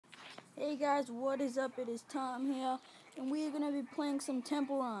Hey guys, what is up? It is Tom here, and we're gonna be playing some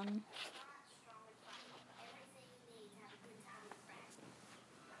Temple Run.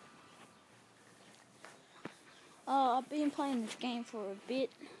 I've been playing this game for a bit.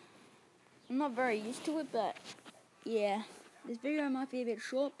 I'm not very used to it, but yeah, this video might be a bit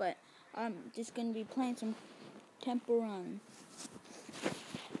short, but I'm just gonna be playing some Temple Run.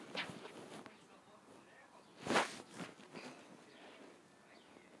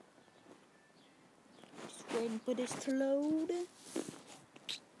 Just waiting for this to load.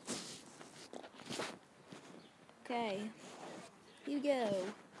 Okay, here we go.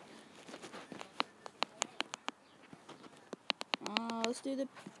 Let's do the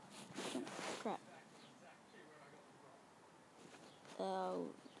crap.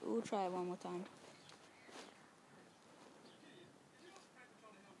 We'll try it one more time.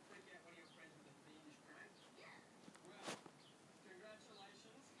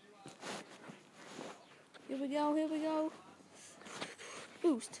 Here we go, here we go.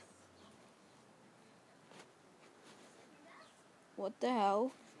 Boost. What the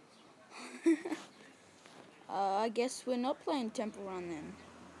hell? I guess we're not playing Temple Run then.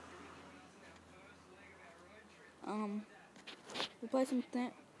 We play some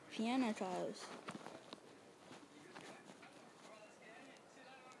piano tiles.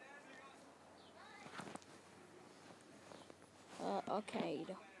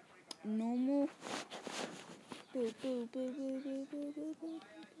 Arcade. Normal. Boo, boo, boo, boo, boo, boo, boo, boo.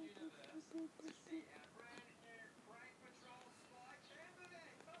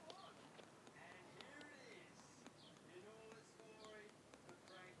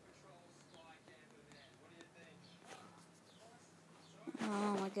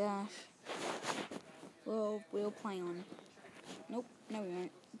 Oh my gosh. Well, we'll play on. Nope, no we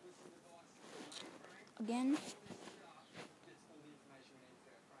won't. Again.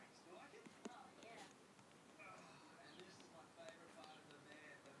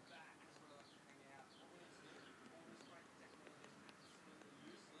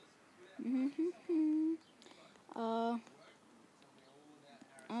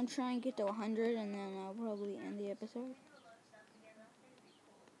 I'll try and get to 100 and then I'll probably end the episode.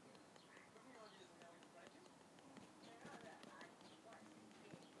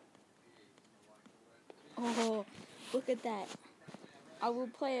 Oh, look at that. I will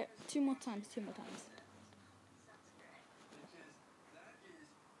play it two more times.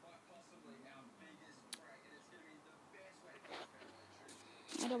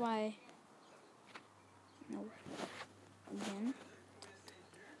 How do I? No. Again.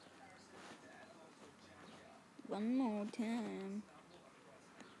 One more time.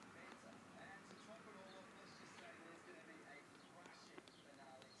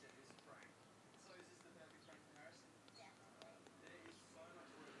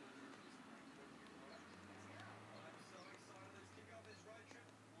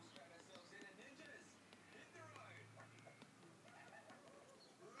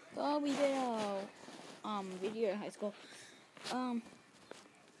 Oh, we did a video in high school.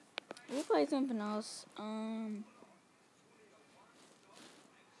 We'll play something else.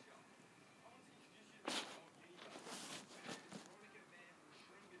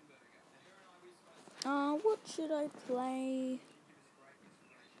 What should I play?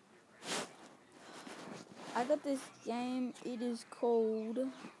 I got this game. It is called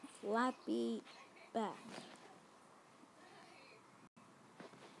Flappy Back.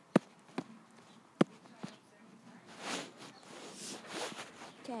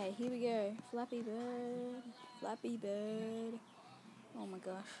 Okay, here we go. Flappy Bird. Flappy Bird. Oh my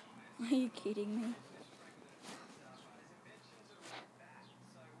gosh. Are you kidding me?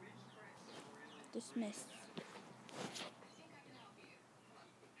 Dismissed.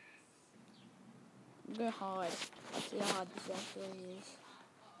 Go hard. Let's see how hard this actually is.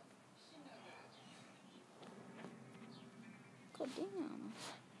 God damn.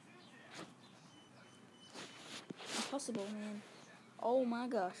 Impossible, man. Oh my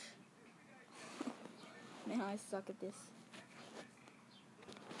gosh. Man, I suck at this.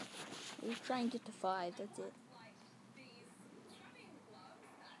 We'll try and get to 5, that's it.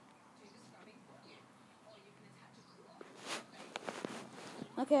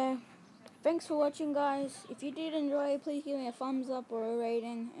 Okay. Thanks for watching, guys. If you did enjoy, please give me a thumbs up or a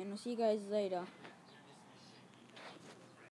rating, and I'll see you guys later.